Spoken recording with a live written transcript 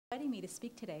me to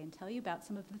speak today and tell you about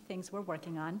some of the things we're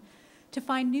working on to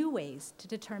find new ways to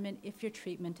determine if your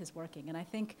treatment is working. And I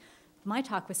think my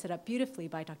talk was set up beautifully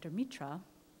by Dr. Mitra,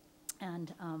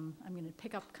 and I'm going to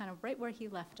pick up kind of right where he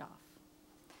left off.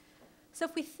 So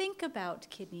if we think about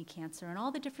kidney cancer and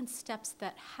all the different steps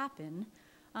that happen,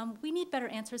 we need better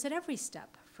answers at every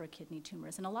step for kidney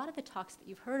tumors. And a lot of the talks that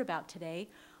you've heard about today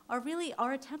are really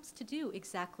our attempts to do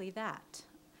exactly that.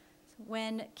 So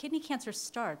when kidney cancer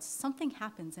starts, something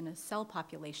happens in a cell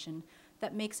population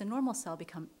that makes a normal cell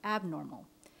become abnormal.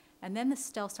 And then the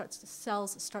cells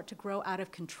start to grow out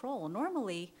of control.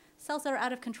 Normally, cells that are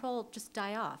out of control just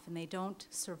die off and they don't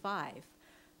survive.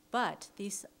 But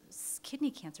these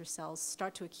kidney cancer cells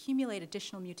start to accumulate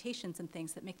additional mutations and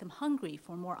things that make them hungry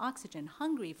for more oxygen,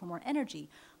 hungry for more energy,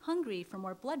 hungry for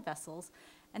more blood vessels,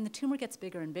 and the tumor gets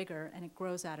bigger and bigger and it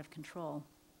grows out of control.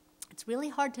 It's really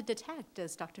hard to detect,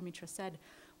 as Dr. Mitra said,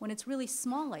 when it's really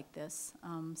small like this,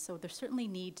 so there's certainly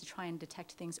need to try and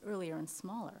detect things earlier and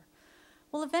smaller.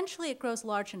 Well, eventually it grows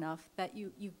large enough that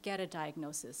you get a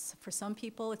diagnosis. For some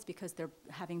people, it's because they're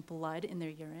having blood in their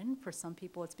urine. For some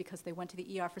people, it's because they went to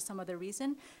the ER for some other reason,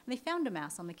 and they found a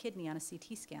mass on the kidney on a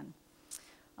CT scan.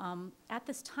 At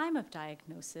this time of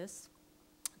diagnosis,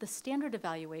 the standard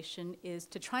evaluation is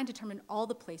to try and determine all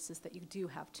the places that you do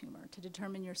have tumor, to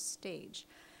determine your stage.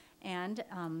 And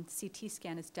CT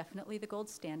scan is definitely the gold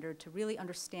standard to really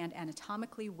understand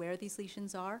anatomically where these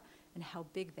lesions are and how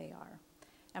big they are.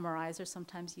 MRIs are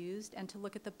sometimes used, and to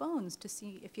look at the bones to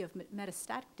see if you have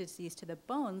metastatic disease to the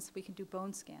bones, we can do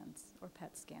bone scans or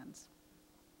PET scans.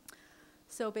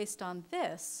 So based on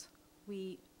this,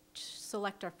 we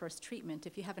select our first treatment.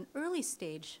 If you have an early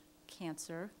stage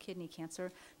cancer, kidney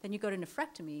cancer, then you go to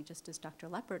nephrectomy, just as Dr.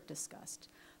 Leppert discussed.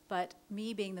 But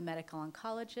me being the medical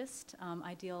oncologist,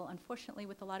 I deal, unfortunately,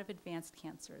 with a lot of advanced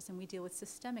cancers, and we deal with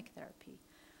systemic therapy.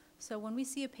 So when we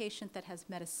see a patient that has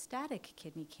metastatic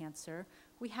kidney cancer,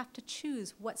 we have to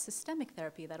choose what systemic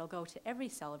therapy that'll go to every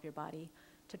cell of your body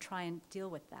to try and deal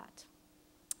with that.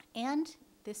 And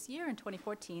this year in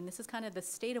 2014, this is kind of the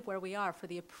state of where we are for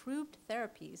the approved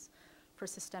therapies for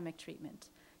systemic treatment.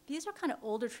 These are kind of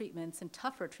older treatments and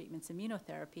tougher treatments,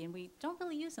 immunotherapy, and we don't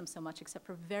really use them so much except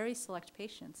for very select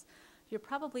patients. You're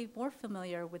probably more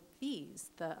familiar with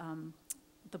these,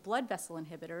 the blood vessel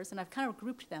inhibitors, and I've kind of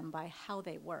grouped them by how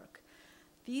they work.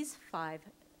 These 5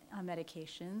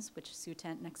 medications, which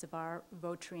Sutent, Nexavar,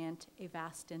 Votrient,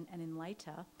 Avastin, and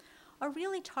Inlyta, are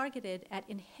really targeted at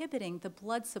inhibiting the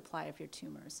blood supply of your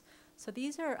tumors. So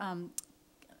these are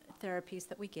therapies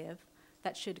that we give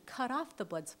that should cut off the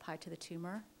blood supply to the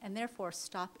tumor and therefore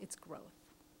stop its growth.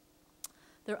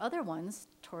 There are other ones,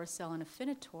 Toracel and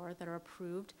Afinitor, that are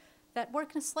approved that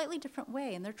work in a slightly different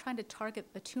way, and they're trying to target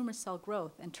the tumor cell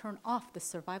growth and turn off the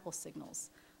survival signals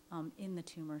in the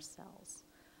tumor cells.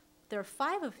 There are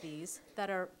 5 of these that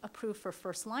are approved for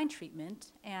first-line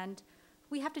treatment, and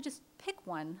we have to just pick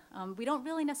one. We don't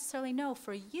really necessarily know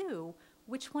for you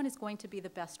which one is going to be the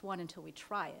best one until we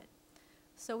try it.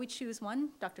 So we choose one,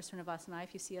 Dr. Srinivas and I,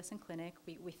 if you see us in clinic,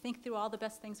 we think through all the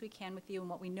best things we can with you and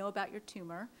what we know about your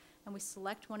tumor, and we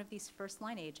select one of these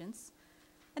first-line agents.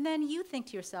 And then you think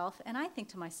to yourself, and I think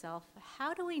to myself,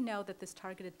 how do we know that this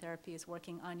targeted therapy is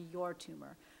working on your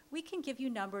tumor? We can give you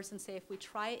numbers and say if we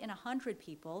try it in 100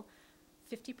 people,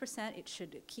 50% it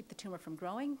should keep the tumor from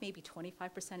growing, maybe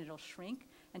 25% it'll shrink,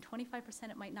 and 25%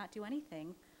 it might not do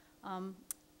anything.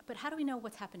 But how do we know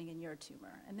what's happening in your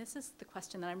tumor? And this is the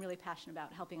question that I'm really passionate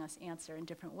about helping us answer in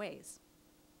different ways.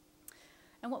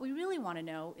 And what we really want to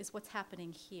know is what's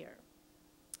happening here.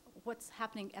 What's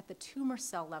happening at the tumor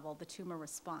cell level, the tumor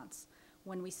response,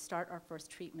 when we start our first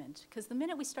treatment. Because the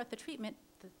minute we start the treatment,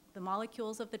 the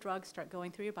molecules of the drug start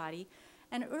going through your body,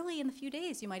 and early in the few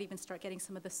days, you might even start getting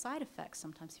some of the side effects.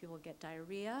 Sometimes people get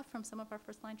diarrhea from some of our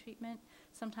first-line treatment,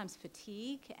 sometimes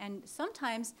fatigue, and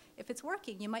sometimes, if it's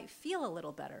working, you might feel a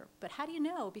little better. But how do you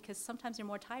know? Because sometimes you're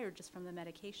more tired just from the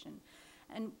medication.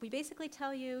 And we basically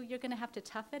tell you you're going to have to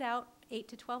tough it out 8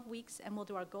 to 12 weeks, and we'll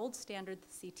do our gold standard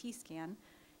CT scan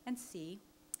and see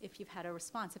if you've had a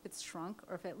response, if it's shrunk,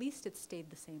 or if at least it's stayed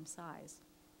the same size.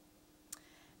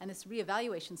 And this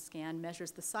reevaluation scan measures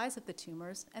the size of the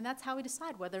tumors, and that's how we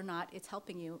decide whether or not it's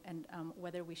helping you and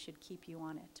whether we should keep you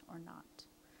on it or not.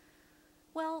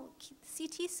 Well,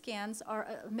 CT scans are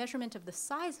a measurement of the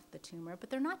size of the tumor,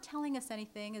 but they're not telling us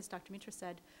anything, as Dr. Mitra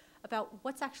said, about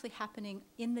what's actually happening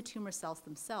in the tumor cells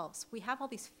themselves. We have all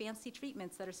these fancy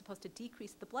treatments that are supposed to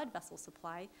decrease the blood vessel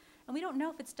supply, and we don't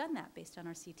know if it's done that based on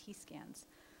our CT scans.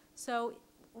 So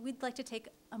we'd like to take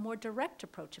a more direct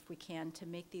approach, if we can, to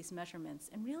make these measurements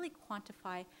and really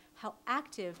quantify how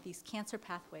active these cancer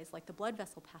pathways, like the blood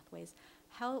vessel pathways,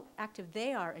 how active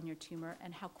they are in your tumor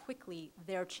and how quickly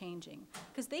they're changing.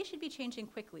 Because they should be changing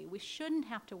quickly. We shouldn't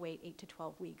have to wait 8 to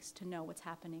 12 weeks to know what's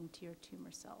happening to your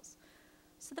tumor cells.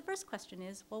 So the first question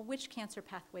is, well, which cancer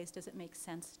pathways does it make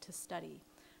sense to study?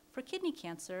 For kidney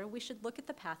cancer, we should look at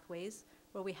the pathways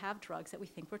where we have drugs that we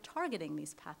think we're targeting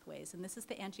these pathways, and this is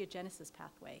the angiogenesis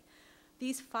pathway.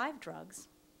 These 5 drugs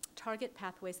target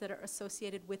pathways that are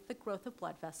associated with the growth of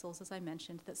blood vessels, as I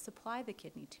mentioned, that supply the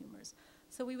kidney tumors.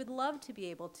 So we would love to be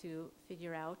able to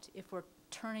figure out if we're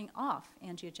turning off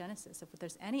angiogenesis, if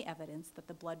there's any evidence that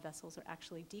the blood vessels are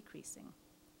actually decreasing.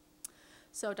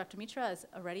 So Dr. Mitra has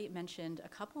already mentioned a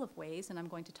couple of ways, and I'm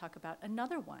going to talk about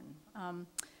another one.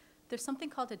 There's something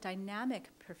called a dynamic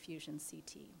perfusion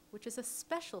CT, which is a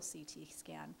special CT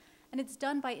scan, and it's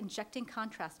done by injecting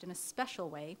contrast in a special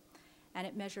way, and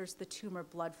it measures the tumor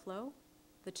blood flow,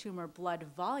 the tumor blood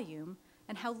volume,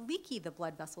 and how leaky the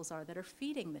blood vessels are that are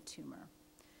feeding the tumor.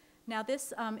 Now,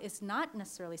 this is not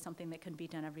necessarily something that can be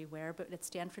done everywhere, but at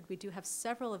Stanford we do have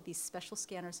several of these special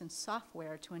scanners and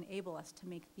software to enable us to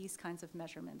make these kinds of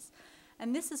measurements.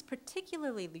 And this is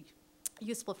particularly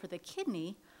useful for the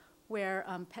kidney, where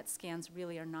PET scans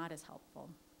really are not as helpful.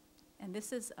 And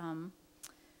this is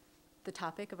the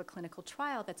topic of a clinical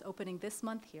trial that's opening this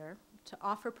month here to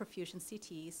offer perfusion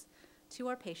CTs to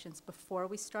our patients before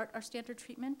we start our standard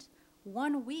treatment,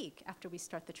 1 week after we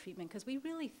start the treatment, because we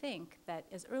really think that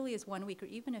as early as 1 week or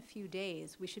even a few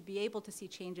days, we should be able to see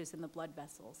changes in the blood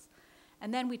vessels.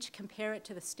 And then we compare it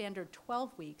to the standard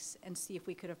 12 weeks and see if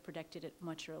we could have predicted it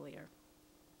much earlier.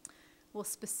 We'll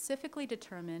specifically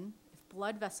determine if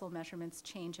blood vessel measurements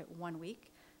change at 1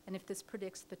 week and if this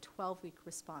predicts the 12-week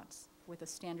response with a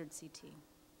standard CT.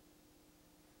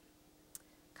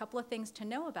 A couple of things to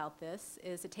know about this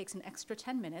is it takes an extra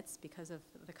 10 minutes because of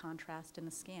the contrast in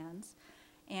the scans.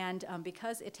 And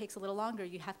because it takes a little longer,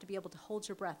 you have to be able to hold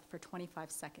your breath for 25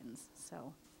 seconds.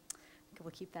 So we'll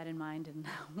keep that in mind, and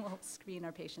we'll screen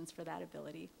our patients for that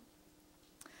ability.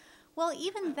 Well,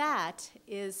 even that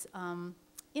is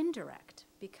indirect,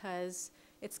 because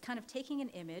it's kind of taking an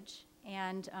image,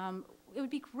 and it would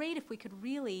be great if we could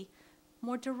really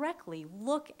more directly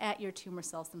look at your tumor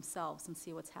cells themselves and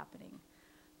see what's happening.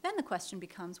 Then the question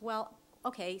becomes, well,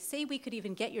 okay, say we could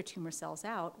even get your tumor cells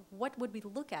out, what would we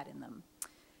look at in them?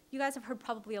 You guys have heard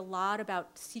probably a lot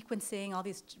about sequencing, all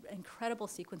these incredible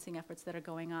sequencing efforts that are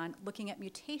going on, looking at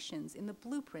mutations in the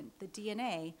blueprint, the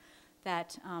DNA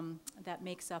that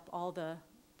makes up all the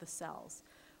cells.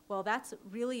 Well, that's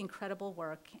really incredible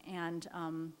work and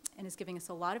is giving us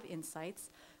a lot of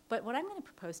insights. But what I'm going to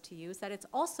propose to you is that it's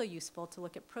also useful to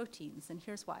look at proteins, and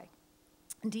here's why.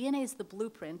 DNA is the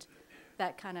blueprint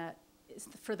that kind of is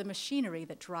for the machinery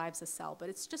that drives a cell, but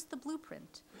it's just the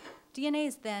blueprint. DNA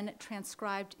is then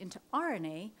transcribed into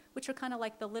RNA, which are kind of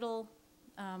like the little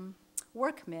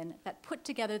workmen that put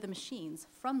together the machines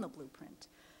from the blueprint.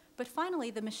 But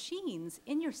finally, the machines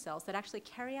in your cells that actually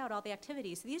carry out all the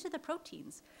activities, these are the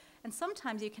proteins. And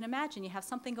sometimes you can imagine you have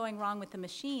something going wrong with the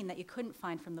machine that you couldn't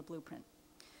find from the blueprint.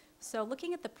 So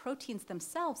looking at the proteins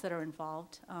themselves that are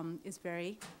involved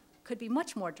could be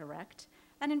much more direct.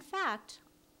 And in fact,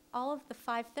 all of the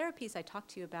 5 therapies I talked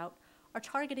to you about are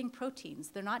targeting proteins.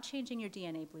 They're not changing your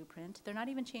DNA blueprint. They're not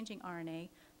even changing RNA.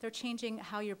 They're changing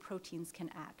how your proteins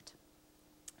can act.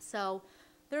 So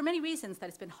there are many reasons that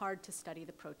it's been hard to study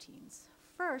the proteins.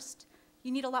 First,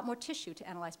 you need a lot more tissue to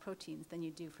analyze proteins than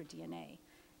you do for DNA.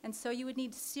 And so you would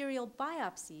need serial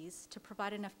biopsies to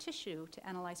provide enough tissue to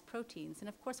analyze proteins. And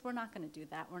of course, we're not going to do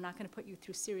that. We're not going to put you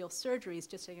through serial surgeries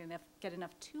just to get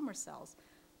enough tumor cells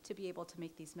to be able to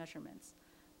make these measurements.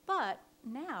 But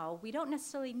now we don't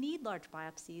necessarily need large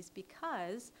biopsies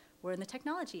because we're in the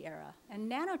technology era,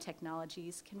 and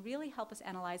nanotechnologies can really help us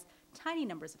analyze tiny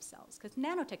numbers of cells, because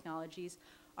nanotechnologies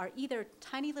are either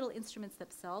tiny little instruments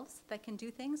themselves that can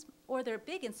do things, or they're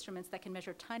big instruments that can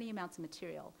measure tiny amounts of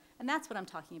material. And that's what I'm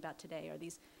talking about today, are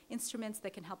these instruments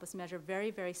that can help us measure very,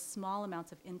 very small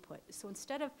amounts of input. So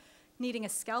instead of needing a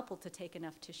scalpel to take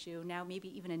enough tissue, now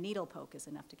maybe even a needle poke is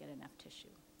enough to get enough tissue.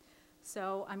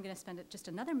 So I'm going to spend just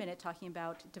another minute talking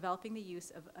about developing the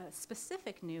use of a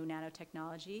specific new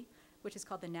nanotechnology, which is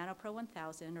called the NanoPro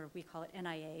 1000, or we call it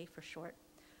NIA for short,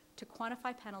 to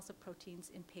quantify panels of proteins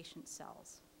in patient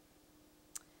cells.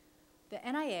 The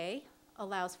NIA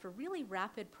allows for really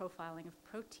rapid profiling of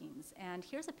proteins. And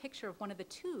here's a picture of one of the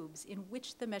tubes in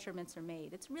which the measurements are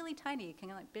made. It's really tiny. You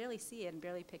can barely see it and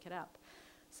barely pick it up.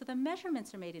 So the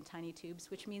measurements are made in tiny tubes,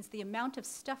 which means the amount of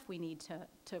stuff we need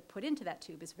to put into that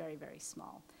tube is very, very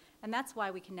small. And that's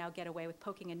why we can now get away with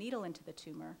poking a needle into the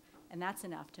tumor, and that's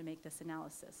enough to make this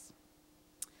analysis.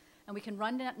 And we can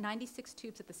run 96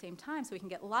 tubes at the same time, so we can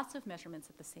get lots of measurements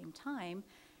at the same time.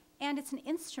 And it's an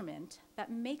instrument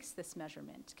that makes this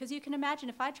measurement. Because you can imagine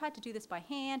if I tried to do this by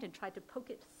hand and tried to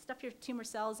poke it, stuff your tumor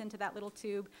cells into that little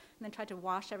tube, and then tried to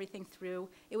wash everything through,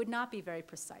 it would not be very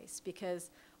precise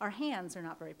because our hands are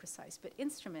not very precise. But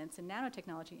instruments and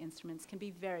nanotechnology instruments can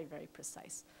be very, very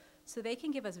precise. So they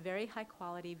can give us very high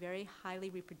quality, very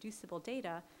highly reproducible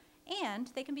data,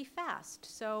 and they can be fast.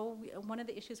 So one of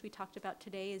the issues we talked about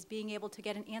today is being able to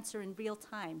get an answer in real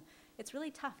time. It's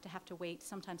really tough to have to wait.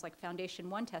 Sometimes like Foundation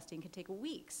 1 testing can take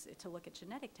weeks to look at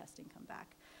genetic testing come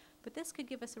back. But this could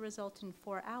give us a result in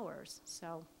 4 hours.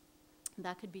 So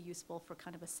that could be useful for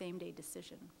kind of a same-day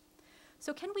decision.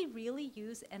 So can we really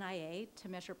use NIA to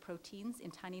measure proteins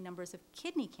in tiny numbers of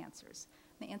kidney cancers?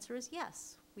 And the answer is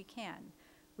yes, we can.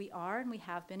 We are and we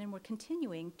have been and we're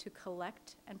continuing to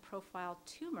collect and profile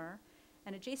tumor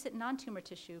and adjacent non-tumor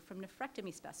tissue from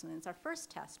nephrectomy specimens. Our first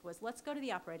test was let's go to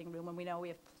the operating room when we know we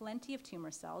have plenty of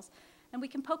tumor cells and we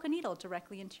can poke a needle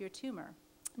directly into your tumor.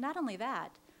 Not only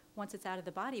that, once it's out of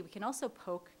the body, we can also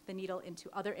poke the needle into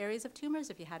other areas of tumors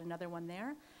if you had another one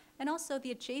there, and also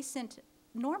the adjacent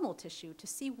normal tissue to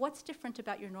see what's different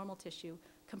about your normal tissue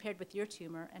compared with your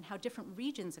tumor and how different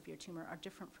regions of your tumor are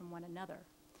different from one another.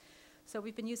 So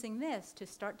we've been using this to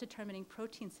start determining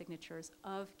protein signatures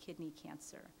of kidney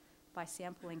cancer by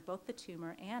sampling both the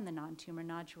tumor and the non-tumor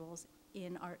nodules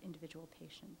in our individual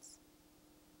patients.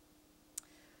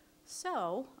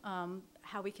 So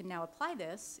how we can now apply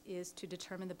this is to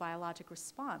determine the biologic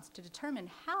response, to determine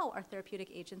how our therapeutic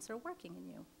agents are working in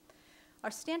you.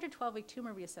 Our standard 12-week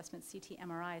tumor reassessment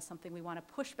CT-MRI is something we want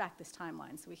to push back this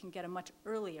timeline so we can get a much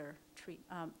earlier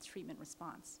treatment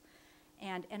response.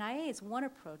 And NIA is one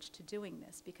approach to doing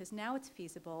this because now it's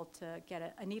feasible to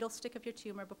get a needle stick of your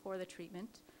tumor before the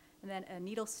treatment and then a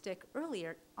needle stick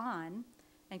earlier on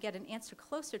and get an answer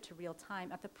closer to real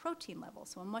time at the protein level,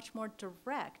 so a much more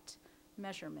direct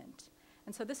measurement.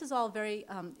 And so this is all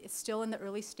it's still in the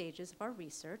early stages of our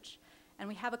research, and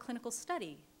we have a clinical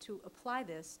study to apply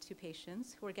this to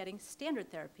patients who are getting standard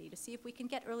therapy to see if we can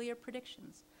get earlier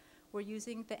predictions. We're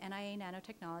using the NIA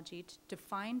nanotechnology to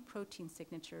define protein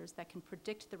signatures that can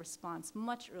predict the response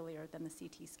much earlier than the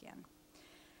CT scan.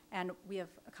 And we have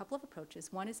a couple of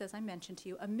approaches. One is, as I mentioned to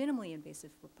you, a minimally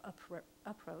invasive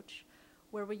approach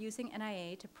where we're using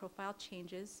NIA to profile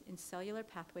changes in cellular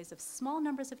pathways of small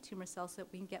numbers of tumor cells that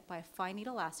we can get by a fine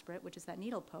needle aspirate, which is that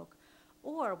needle poke,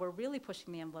 or we're really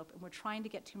pushing the envelope and we're trying to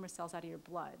get tumor cells out of your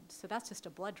blood. So that's just a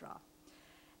blood draw.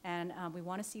 And we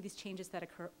want to see these changes that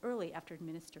occur early after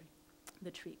administering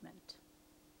the treatment.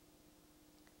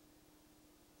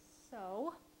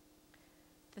 So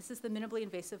this is the minimally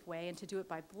invasive way, and to do it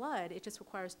by blood, it just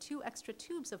requires 2 extra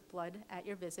tubes of blood at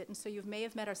your visit. And so you may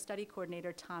have met our study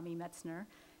coordinator, Tommy Metzner,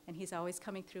 and he's always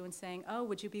coming through and saying, oh,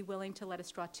 would you be willing to let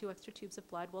us draw 2 extra tubes of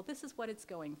blood? Well, this is what it's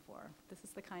going for. This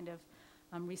is the kind of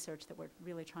research that we're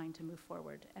really trying to move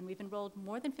forward. And we've enrolled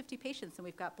more than 50 patients, and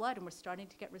we've got blood, and we're starting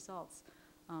to get results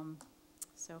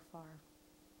so far.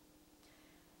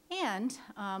 And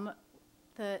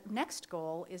the next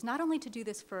goal is not only to do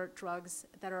this for drugs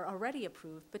that are already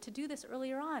approved, but to do this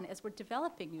earlier on as we're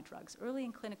developing new drugs, early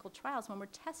in clinical trials when we're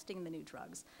testing the new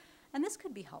drugs. And this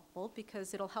could be helpful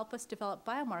because it'll help us develop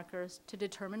biomarkers to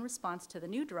determine response to the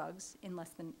new drugs in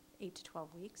less than 8 to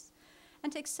 12 weeks,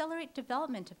 and to accelerate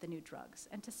development of the new drugs,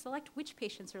 and to select which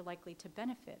patients are likely to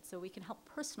benefit so we can help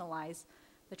personalize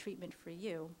the treatment for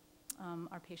you,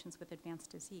 our patients with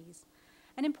advanced disease.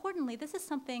 And importantly, this is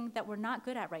something that we're not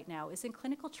good at right now, is in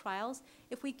clinical trials,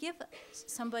 if we give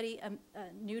somebody a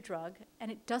new drug and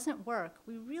it doesn't work,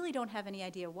 we really don't have any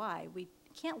idea why. We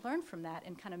can't learn from that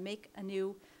and kind of make a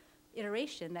new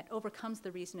iteration that overcomes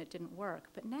the reason it didn't work.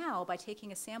 But now, by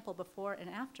taking a sample before and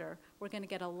after, we're going to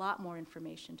get a lot more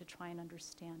information to try and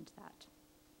understand that.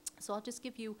 So I'll just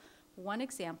give you one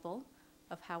example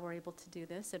of how we're able to do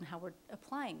this and how we're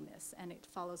applying this. And it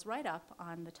follows right up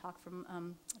on the talk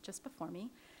from just before me.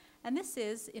 And this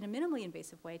is, in a minimally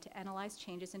invasive way, to analyze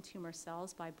changes in tumor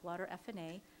cells by blood or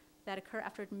FNA that occur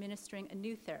after administering a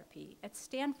new therapy. At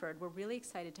Stanford, we're really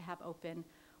excited to have open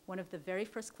one of the very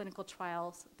first clinical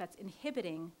trials that's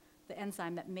inhibiting the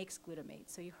enzyme that makes glutamate.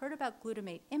 So you heard about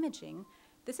glutamate imaging.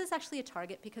 This is actually a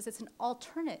target because it's an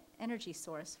alternate energy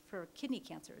source for kidney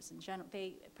cancers in general.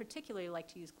 They particularly like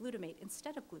to use glutamate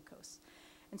instead of glucose.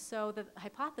 And so the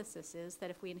hypothesis is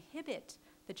that if we inhibit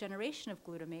the generation of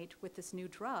glutamate with this new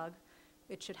drug,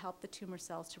 it should help the tumor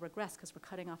cells to regress because we're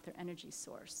cutting off their energy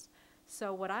source.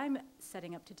 So what I'm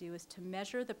setting up to do is to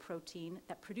measure the protein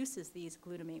that produces these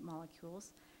glutamate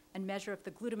molecules and measure if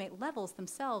the glutamate levels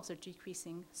themselves are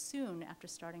decreasing soon after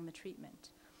starting the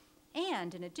treatment.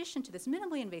 And in addition to this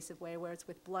minimally invasive way, where it's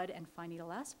with blood and fine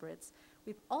needle aspirates,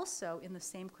 we've also, in the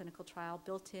same clinical trial,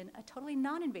 built in a totally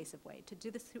non-invasive way to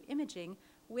do this through imaging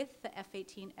with the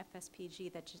F18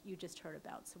 FSPG that you just heard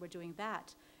about. So we're doing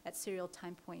that at serial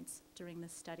time points during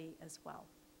this study as well.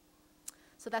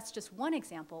 So that's just one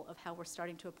example of how we're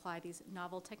starting to apply these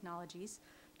novel technologies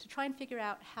to try and figure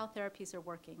out how therapies are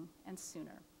working, and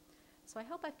sooner. So I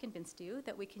hope I've convinced you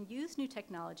that we can use new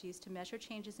technologies to measure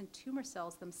changes in tumor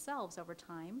cells themselves over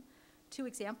time. Two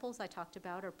examples I talked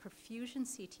about are perfusion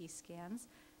CT scans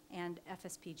and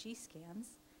FSPG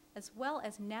scans, as well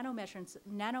as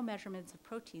nanomeasurements of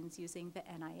proteins using the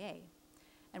NIA.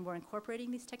 And we're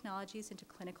incorporating these technologies into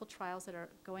clinical trials that are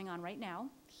going on right now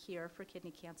here for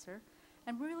kidney cancer,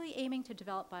 and really aiming to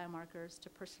develop biomarkers to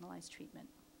personalize treatment.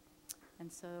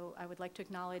 And so I would like to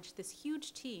acknowledge this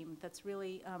huge team that's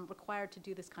really required to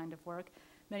do this kind of work.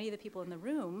 Many of the people in the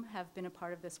room have been a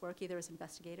part of this work, either as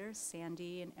investigators,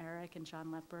 Sandy and Eric and John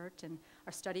Leppert, and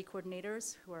our study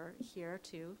coordinators who are here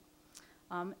too,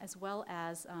 as well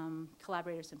as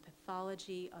collaborators in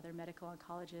pathology, other medical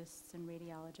oncologists and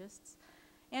radiologists.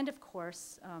 And of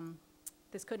course,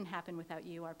 this couldn't happen without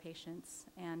you, our patients,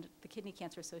 and the Kidney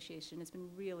Cancer Association has been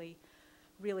really,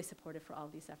 really supportive for all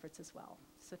of these efforts as well.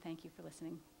 So thank you for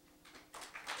listening.